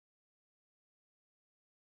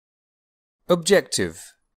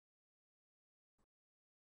Objective: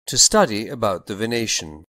 to study about the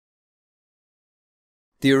venation.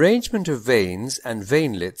 The arrangement of veins and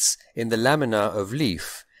veinlets in the lamina of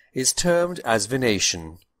leaf is termed as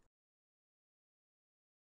venation.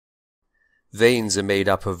 Veins are made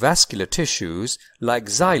up of vascular tissues like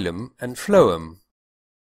xylem and phloem.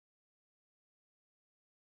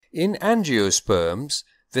 In angiosperms,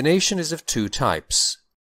 venation is of two types: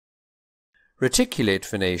 reticulate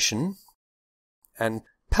venation and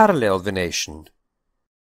parallel venation.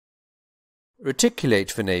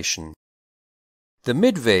 Reticulate venation. The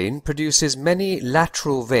midvein produces many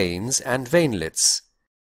lateral veins and veinlets.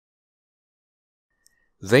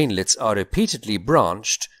 Veinlets are repeatedly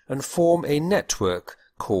branched and form a network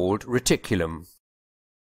called reticulum.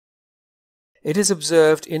 It is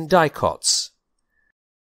observed in dicots.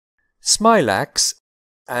 Smilax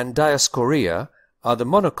and Dioscorea are the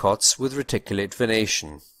monocots with reticulate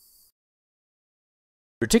venation.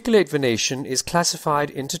 Reticulate venation is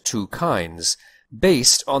classified into two kinds,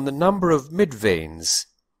 based on the number of midveins: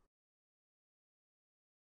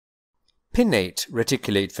 pinnate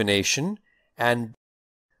reticulate venation and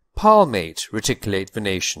palmate reticulate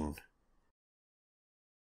venation.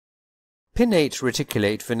 Pinnate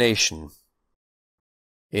reticulate venation.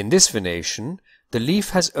 In this venation, the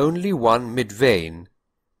leaf has only one midvein.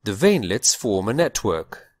 The veinlets form a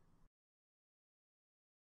network.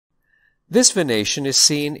 This venation is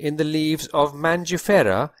seen in the leaves of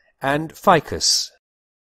Mangifera and Ficus.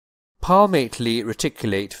 Palmately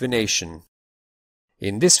reticulate venation.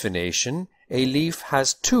 In this venation, a leaf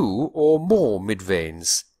has two or more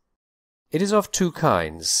midveins. It is of two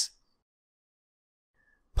kinds: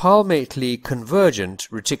 palmately convergent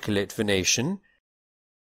reticulate venation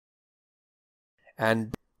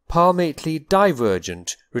and palmately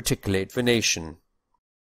divergent reticulate venation.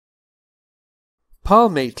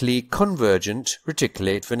 Palmately convergent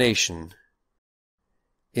reticulate venation.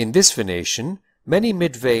 In this venation, many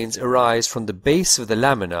midveins arise from the base of the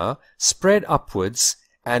lamina, spread upwards,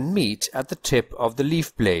 and meet at the tip of the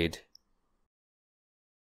leaf blade.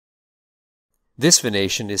 This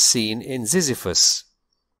venation is seen in Ziziphus.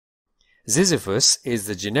 Ziziphus is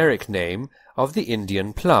the generic name of the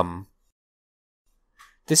Indian plum.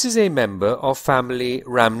 This is a member of family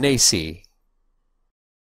Rhamnaceae.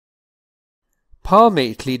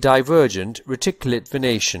 Palmately divergent reticulate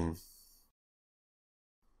venation.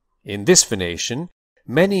 In this venation,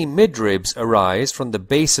 many midribs arise from the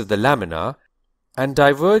base of the lamina and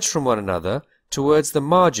diverge from one another towards the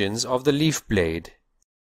margins of the leaf blade.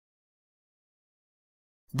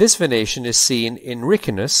 This venation is seen in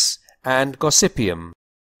Ricinus and Gossypium.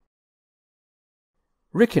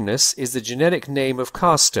 Ricinus is the generic name of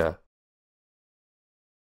castor.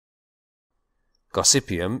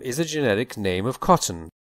 Gossypium is the generic name of cotton.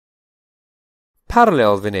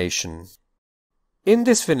 Parallel venation. In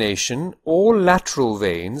this venation, all lateral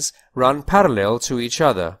veins run parallel to each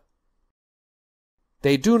other.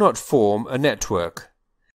 They do not form a network.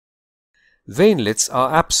 Veinlets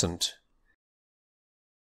are absent.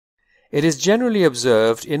 It is generally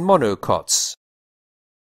observed in monocots.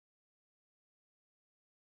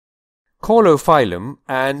 Caulophyllum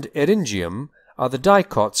and Eryngium are the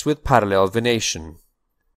dicots with parallel venation.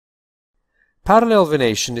 Parallel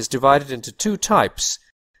venation is divided into two types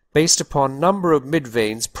based upon number of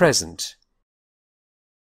midveins present: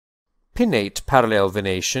 pinnate parallel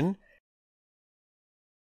venation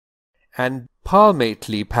and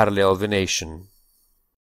palmately parallel venation.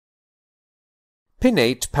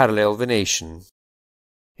 Pinnate parallel venation.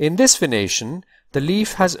 In this venation, the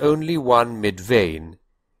leaf has only one midvein.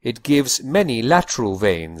 It gives many lateral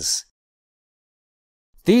veins.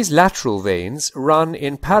 These lateral veins run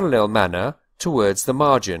in parallel manner towards the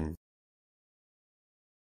margin.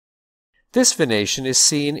 This venation is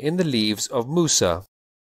seen in the leaves of Musa.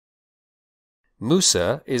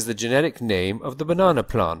 Musa is the generic name of the banana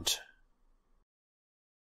plant.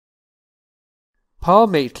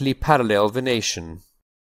 Palmately parallel venation.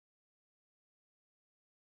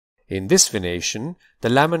 In this venation, the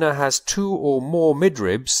lamina has two or more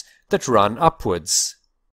midribs that run upwards.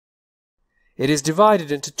 It is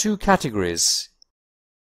divided into two categories: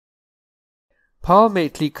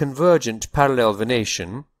 palmately convergent parallel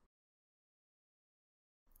venation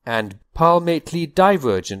and palmately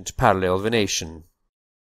divergent parallel venation.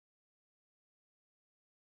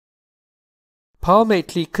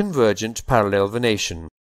 Palmately convergent parallel venation.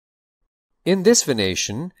 In this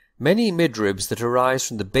venation, many midribs that arise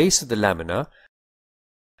from the base of the lamina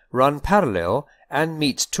run parallel and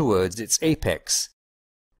meet towards its apex.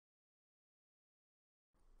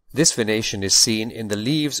 This venation is seen in the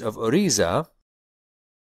leaves of Oryza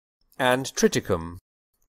and triticum.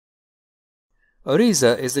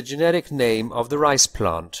 Oryza is the generic name of the rice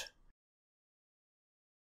plant.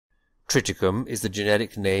 Triticum is the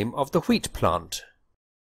generic name of the wheat plant.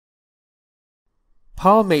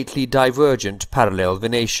 Palmately divergent parallel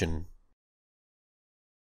venation.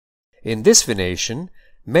 In this venation,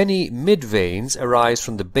 many mid-veins arise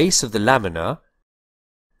from the base of the lamina.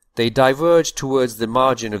 They diverge towards the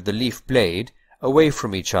margin of the leaf blade, away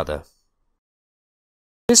from each other.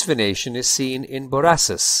 This venation is seen in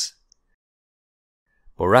Borassus.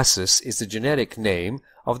 Borassus is the generic name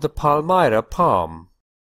of the Palmyra palm.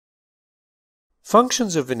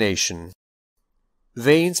 Functions of venation.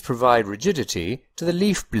 Veins provide rigidity to the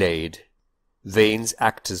leaf blade. Veins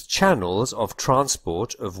act as channels of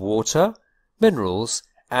transport of water, minerals,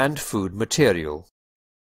 and food material.